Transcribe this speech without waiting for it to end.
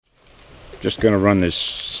Just going to run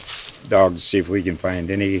this dog to see if we can find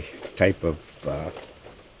any type of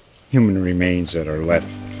human remains that are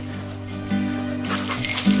left.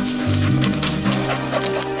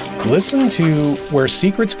 Listen to Where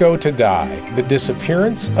Secrets Go to Die, The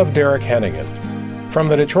Disappearance of Derek Hennigan. From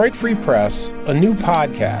the Detroit Free Press, a new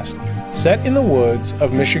podcast set in the woods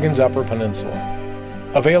of Michigan's Upper Peninsula.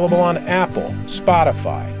 Available on Apple,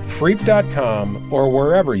 Spotify, Freep.com, or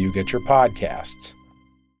wherever you get your podcasts.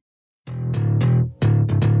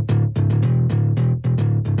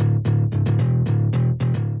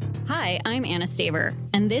 Hi, I'm Anna Staver,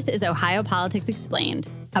 and this is Ohio Politics Explained,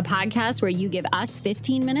 a podcast where you give us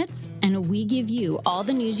 15 minutes and we give you all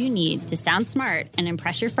the news you need to sound smart and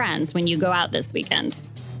impress your friends when you go out this weekend.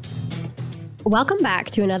 Welcome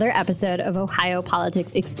back to another episode of Ohio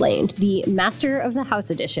Politics Explained, the Master of the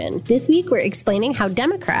House edition. This week, we're explaining how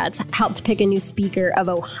Democrats helped pick a new Speaker of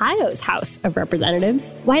Ohio's House of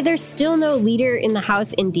Representatives, why there's still no leader in the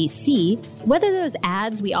House in D.C., whether those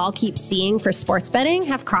ads we all keep seeing for sports betting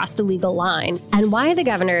have crossed a legal line, and why the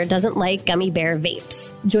governor doesn't like gummy bear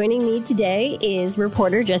vapes. Joining me today is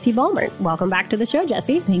reporter Jesse Balmert. Welcome back to the show,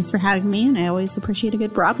 Jesse. Thanks for having me, and I always appreciate a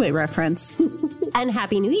good Broadway reference. And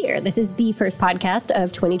Happy New Year. This is the first podcast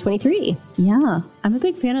of 2023. Yeah, I'm a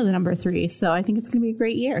big fan of the number 3, so I think it's going to be a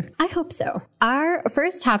great year. I hope so. Our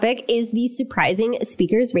first topic is the surprising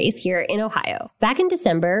speaker's race here in Ohio. Back in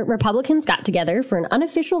December, Republicans got together for an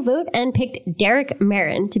unofficial vote and picked Derek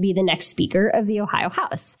Merrin to be the next Speaker of the Ohio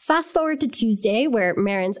House. Fast forward to Tuesday, where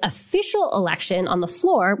Merrin's official election on the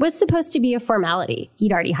floor was supposed to be a formality.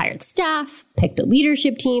 He'd already hired staff, picked a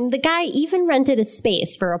leadership team. The guy even rented a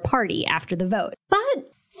space for a party after the vote. But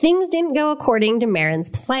things didn't go according to Merrin's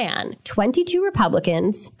plan. 22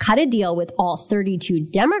 Republicans cut a deal with all 32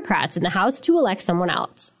 Democrats in the House to elect someone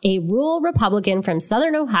else, a rural Republican from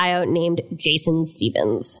Southern Ohio named Jason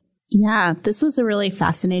Stephens. Yeah, this was a really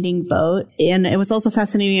fascinating vote. And it was also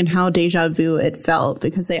fascinating how deja vu it felt,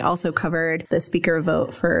 because they also covered the speaker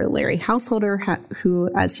vote for Larry Householder, who,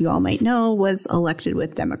 as you all might know, was elected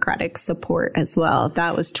with Democratic support as well.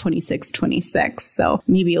 That was 26-26, so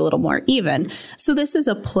maybe a little more even. So this is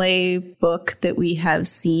a playbook that we have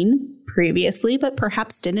seen previously, but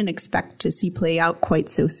perhaps didn't expect to see play out quite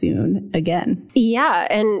so soon again. Yeah,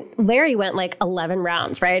 and Larry went like 11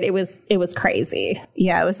 rounds, right? It was crazy.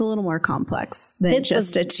 Yeah, it was a little more complex than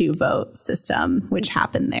just a 2-vote system, which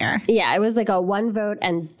happened there. Yeah, it was like a 1 vote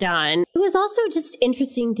and done. It was also just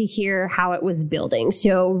interesting to hear how it was building.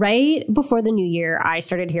 So right before the new year, I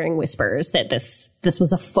started hearing whispers that this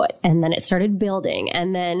was afoot, and then it started building.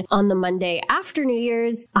 And then on the Monday after New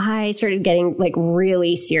Year's, I started getting like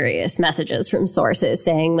really serious messages from sources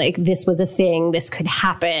saying like this was a thing, this could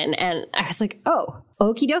happen. And I was like, oh,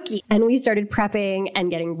 okie dokie. And we started prepping and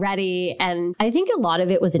getting ready. And I think a lot of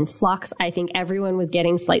it was in flux. I think everyone was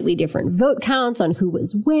getting slightly different vote counts on who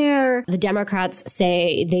was where. The Democrats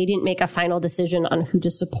say they didn't make a final decision on who to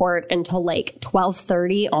support until like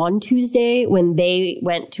 12:30 on Tuesday, when they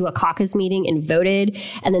went to a caucus meeting and voted.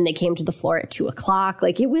 And then they came to the floor at 2:00.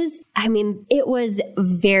 Like it was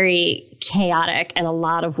very chaotic and a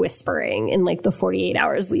lot of whispering in like the 48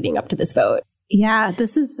 hours leading up to this vote. Yeah,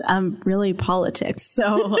 this is really politics.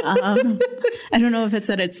 So I don't know if it's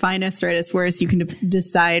at its finest or at its worst. You can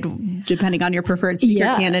decide, depending on your preferred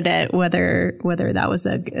speaker candidate, whether that was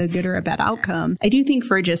a good or a bad outcome. I do think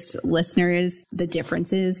for just listeners, the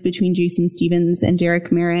differences between Jason Stephens and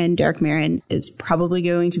Derek Merrin. Derek Merrin is probably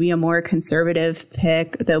going to be a more conservative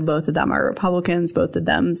pick, though both of them are Republicans. Both of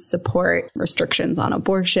them support restrictions on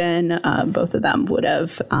abortion. Both of them would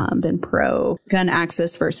have been pro-gun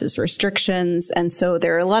access versus restrictions. And so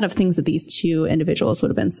there are a lot of things that these two individuals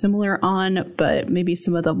would have been similar on, but maybe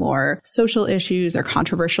some of the more social issues or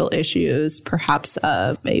controversial issues, perhaps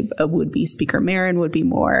a would-be Speaker Merrin would be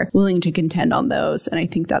more willing to contend on those. And I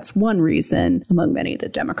think that's one reason among many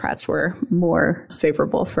that Democrats were more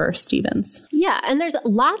favorable for Stephens. Yeah, and there's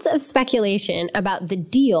lots of speculation about the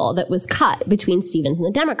deal that was cut between Stephens and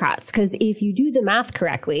the Democrats, because if you do the math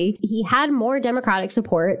correctly, he had more Democratic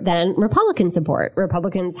support than Republican support.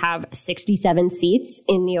 Republicans have 67 seats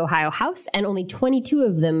in the Ohio House, and only 22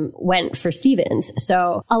 of them went for Stephens.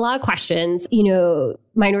 So a lot of questions.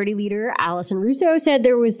 Minority Leader Allison Russo said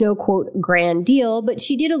there was no, quote, grand deal, but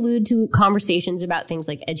she did allude to conversations about things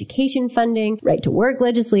like education funding, right to work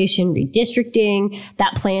legislation, redistricting,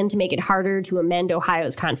 that plan to make it harder to amend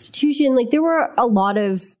Ohio's constitution. Like there were a lot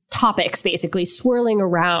of topics basically swirling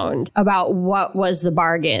around about what was the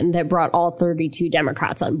bargain that brought all 32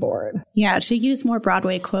 Democrats on board. Yeah, to use more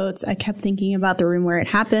Broadway quotes, I kept thinking thinking about the room where it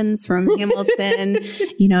happens from Hamilton.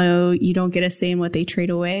 You don't get a say in what they trade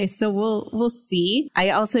away. So we'll see. I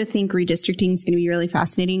also think redistricting is going to be really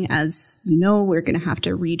fascinating. As you know, we're going to have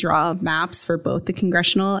to redraw maps for both the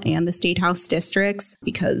congressional and the state house districts,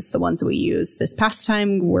 because the ones that we used this past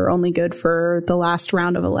time were only good for the last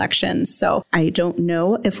round of elections. So I don't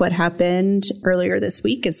know if what happened earlier this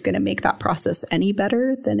week is going to make that process any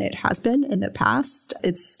better than it has been in the past.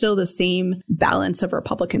 It's still the same balance of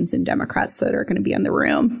Republicans and Democrats that are going to be in the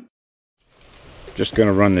room. Just going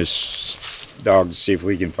to run this dog to see if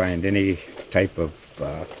we can find any type of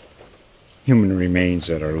human remains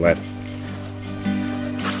that are left.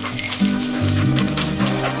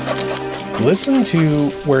 Listen to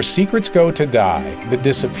Where Secrets Go to Die, The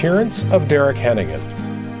Disappearance of Derek Hennigan.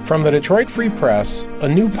 From the Detroit Free Press, a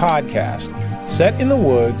new podcast set in the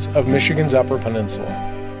woods of Michigan's Upper Peninsula.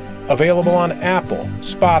 Available on Apple,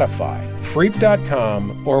 Spotify,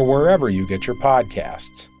 Freep.com, or wherever you get your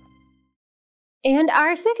podcasts. And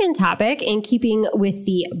our second topic, in keeping with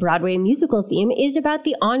the Broadway musical theme, is about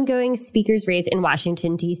the ongoing speakers race in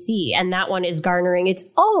Washington, D.C. And that one is garnering its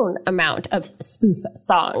own amount of spoof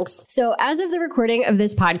songs. So as of the recording of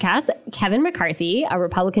this podcast, Kevin McCarthy, a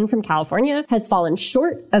Republican from California, has fallen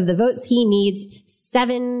short of the votes he needs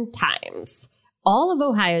 7 times. All of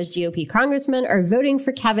Ohio's GOP congressmen are voting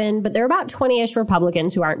for Kevin, but there are about 20-ish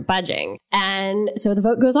Republicans who aren't budging. And so the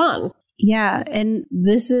vote goes on. Yeah, and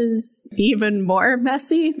this is even more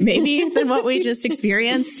messy, maybe, than what we just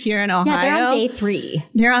experienced here in Ohio. Yeah, they're on day 3.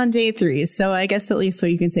 They're on day 3. So I guess at least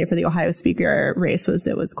what you can say for the Ohio speaker race was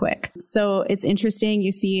it was quick. So it's interesting.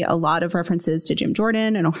 You see a lot of references to Jim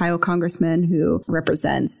Jordan, an Ohio congressman who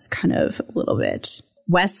represents kind of a little bit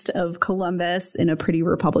west of Columbus in a pretty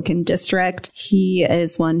Republican district. He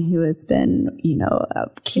is one who has been, a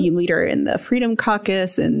key leader in the Freedom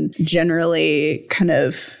Caucus and generally kind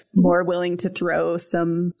of more willing to throw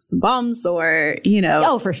some bombs or,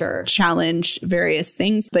 oh, for sure, challenge various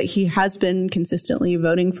things. But he has been consistently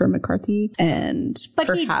voting for McCarthy, and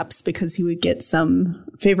perhaps because he would get some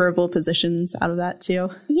favorable positions out of that too.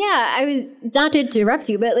 Yeah, I was not to interrupt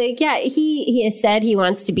you, but he has said he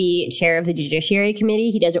wants to be chair of the Judiciary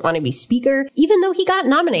Committee. He doesn't want to be speaker, even though he got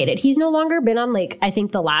nominated. He's no longer been on I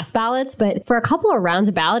think the last ballots, but for a couple of rounds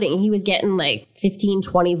of balloting, he was getting 15,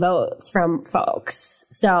 20 votes from folks.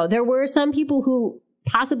 So there were some people who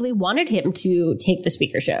possibly wanted him to take the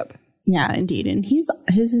speakership. Yeah, indeed. And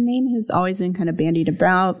his name has always been kind of bandied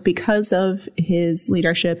about because of his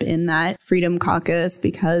leadership in that Freedom Caucus,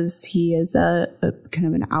 because he is a kind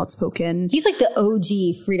of an outspoken... He's like the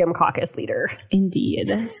OG Freedom Caucus leader.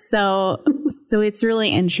 Indeed. So it's really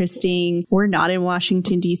interesting. We're not in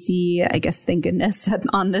Washington, D.C., I guess, thank goodness,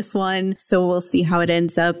 on this one. So we'll see how it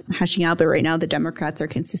ends up hashing out. But right now, the Democrats are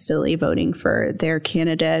consistently voting for their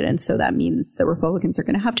candidate. And so that means the Republicans are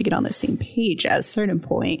going to have to get on the same page at a certain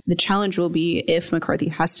point. The challenge will be if McCarthy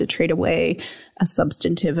has to trade away a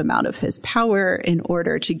substantive amount of his power in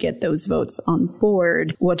order to get those votes on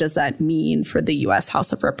board. What does that mean for the U.S.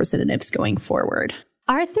 House of Representatives going forward?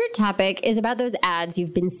 Our third topic is about those ads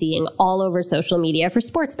you've been seeing all over social media for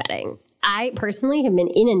sports betting. I personally have been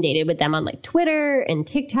inundated with them on Twitter and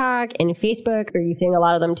TikTok and Facebook. Are you seeing a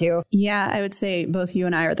lot of them too? Yeah, I would say both you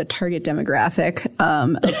and I are the target demographic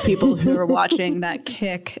of people who are watching that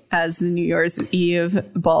kick as the New Year's Eve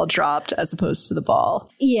ball dropped as opposed to the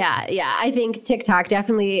ball. Yeah. I think TikTok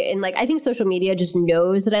definitely, and I think social media just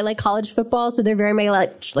knows that I like college football. So they're very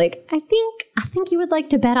much I think you would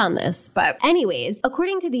like to bet on this. But anyways,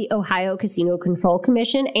 according to the Ohio Casino Control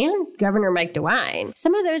Commission and Governor Mike DeWine,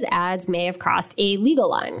 some of those ads may have crossed a legal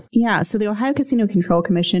line. Yeah, so the Ohio Casino Control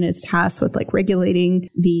Commission is tasked with regulating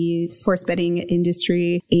the sports betting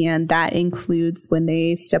industry, and that includes when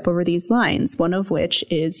they step over these lines, one of which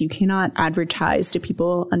is you cannot advertise to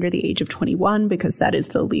people under the age of 21 because that is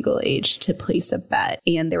the legal age to place a bet.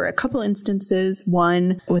 And there were a couple instances,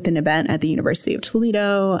 one with an event at the University of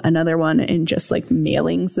Toledo, another one in just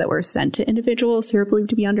mailings that were sent to individuals who are believed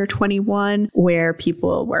to be under 21, where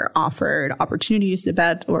people were offered opportunities to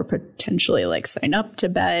bet or potentially sign up to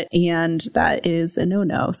bet, and that is a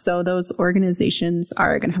no-no. So those organizations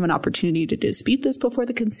are going to have an opportunity to dispute this before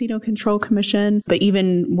the Casino Control Commission. But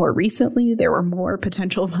even more recently, there were more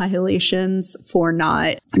potential violations for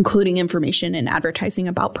not including information in advertising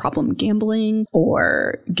about problem gambling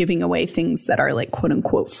or giving away things that are quote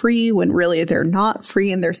unquote free when really they're not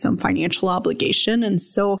free and there's some financial obligation. And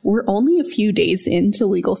so we're only a few days into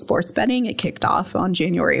legal sports betting. It kicked off on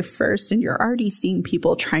January 1st, and you're already seeing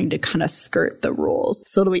people trying to kind of skirt the rules.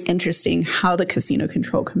 So it'll be interesting how the Casino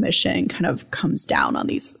Control Commission kind of comes down on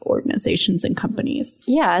these organizations and companies.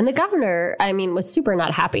 Yeah, and the governor, was super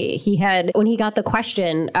not happy. When he got the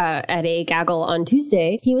question at a gaggle on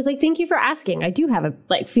Tuesday, he was like, thank you for asking. I do have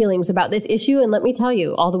feelings about this issue, and let me tell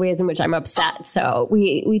you all the ways in which I'm upset. So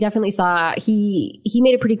we definitely saw he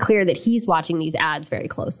made it pretty clear that he's watching these ads very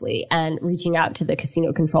closely and reaching out to the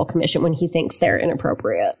Casino Control Commission when he thinks they're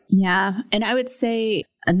inappropriate. Yeah, and I would say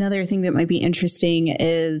another thing that might be interesting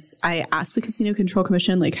is I asked the Casino Control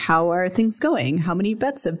Commission, how are things going? How many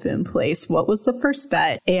bets have been placed? What was the first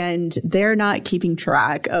bet? And they're not keeping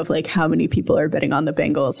track of how many people are betting on the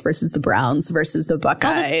Bengals versus the Browns versus the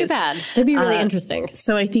Buckeyes. Oh, that's too bad. That'd be really interesting.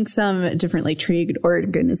 So I think some different trade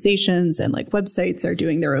organizations and websites are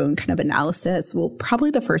doing their own kind of analysis. Well,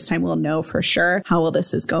 probably the first time we'll know for sure how well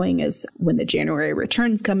this is going is when the January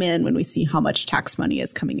returns come in, when we see how much tax money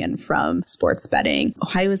is coming in from sports betting.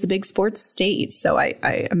 Ohio is a big sports state, so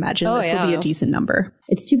I imagine will be a decent number.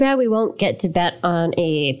 It's too bad we won't get to bet on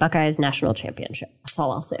a Buckeyes national championship. That's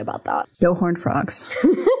all I'll say about that. Go Horned Frogs.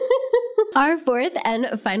 Our fourth and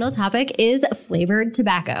final topic is flavored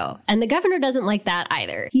tobacco. And the governor doesn't like that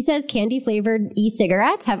either. He says candy-flavored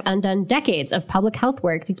e-cigarettes have undone decades of public health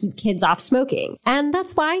work to keep kids off smoking. And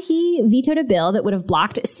that's why he vetoed a bill that would have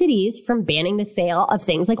blocked cities from banning the sale of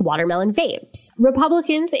things like watermelon vapes.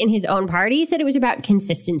 Republicans in his own party said it was about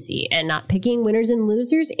consistency and not picking winners and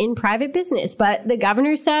losers in private business. But the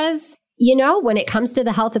governor says, when it comes to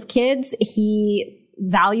the health of kids, he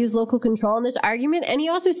values local control in this argument. And he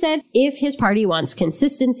also said if his party wants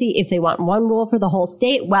consistency, if they want one rule for the whole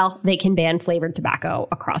state, well, they can ban flavored tobacco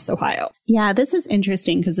across Ohio. Yeah, this is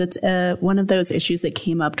interesting because it's one of those issues that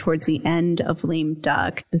came up towards the end of lame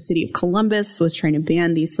duck. The city of Columbus was trying to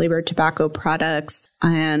ban these flavored tobacco products.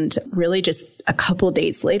 And really just a couple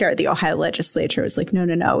days later, the Ohio legislature was like,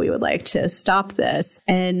 no, we would like to stop this.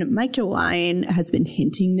 And Mike DeWine has been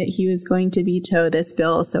hinting that he was going to veto this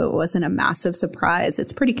bill, so it wasn't a massive surprise.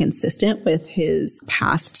 It's pretty consistent with his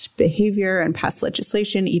past behavior and past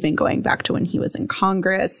legislation, even going back to when he was in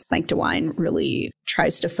Congress. Mike DeWine really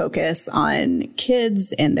tries to focus on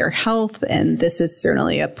kids and their health, and this is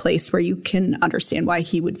certainly a place where you can understand why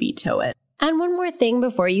he would veto it. And one more thing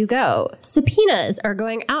before you go. Subpoenas are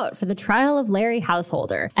going out for the trial of Larry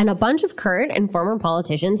Householder, and a bunch of current and former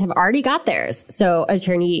politicians have already got theirs. So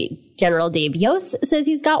Attorney General Dave Yost says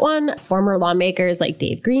he's got one. Former lawmakers like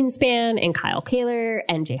Dave Greenspan and Kyle Kaler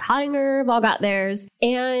and Jay Hottinger have all got theirs.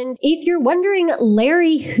 And if you're wondering,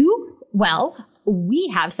 Larry who? Well, we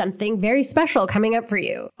have something very special coming up for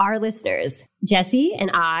you, our listeners. Jesse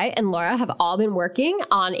and I and Laura have all been working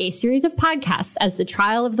on a series of podcasts as the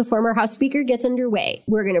trial of the former House Speaker gets underway.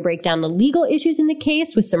 We're going to break down the legal issues in the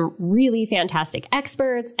case with some really fantastic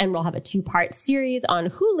experts, and we'll have a 2-part series on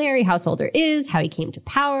who Larry Householder is, how he came to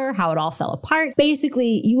power, how it all fell apart.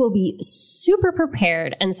 Basically, you will be super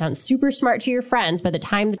prepared and sound super smart to your friends by the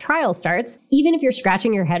time the trial starts, even if you're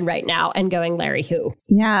scratching your head right now and going, Larry who?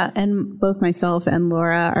 Yeah, and both myself and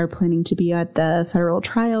Laura are planning to be at the federal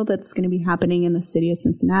trial that's going to be happening in the city of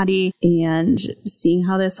Cincinnati and seeing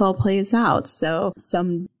how this all plays out. So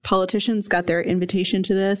some politicians got their invitation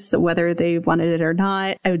to this, whether they wanted it or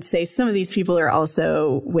not. I would say some of these people are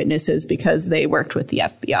also witnesses because they worked with the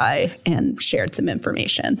FBI and shared some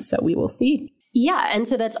information. So we will see. Yeah, and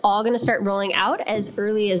so that's all going to start rolling out as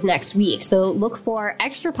early as next week. So look for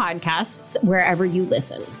extra podcasts wherever you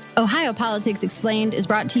listen. Ohio Politics Explained is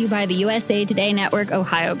brought to you by the USA Today Network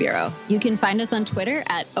Ohio Bureau. You can find us on Twitter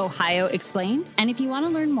at Ohio Explained. And if you want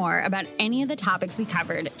to learn more about any of the topics we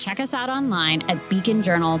covered, check us out online at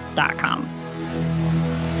beaconjournal.com.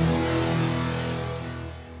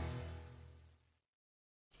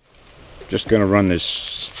 Just going to run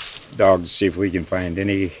this dog to see if we can find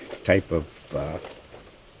any type of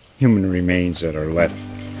human remains that are left.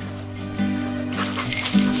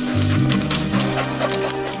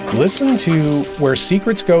 Listen to Where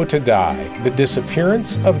Secrets Go to Die, The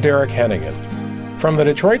Disappearance of Derek Hennigan. From the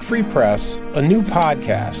Detroit Free Press, a new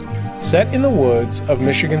podcast set in the woods of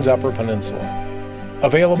Michigan's Upper Peninsula.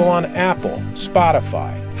 Available on Apple,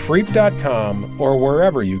 Spotify, Freep.com, or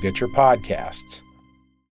wherever you get your podcasts.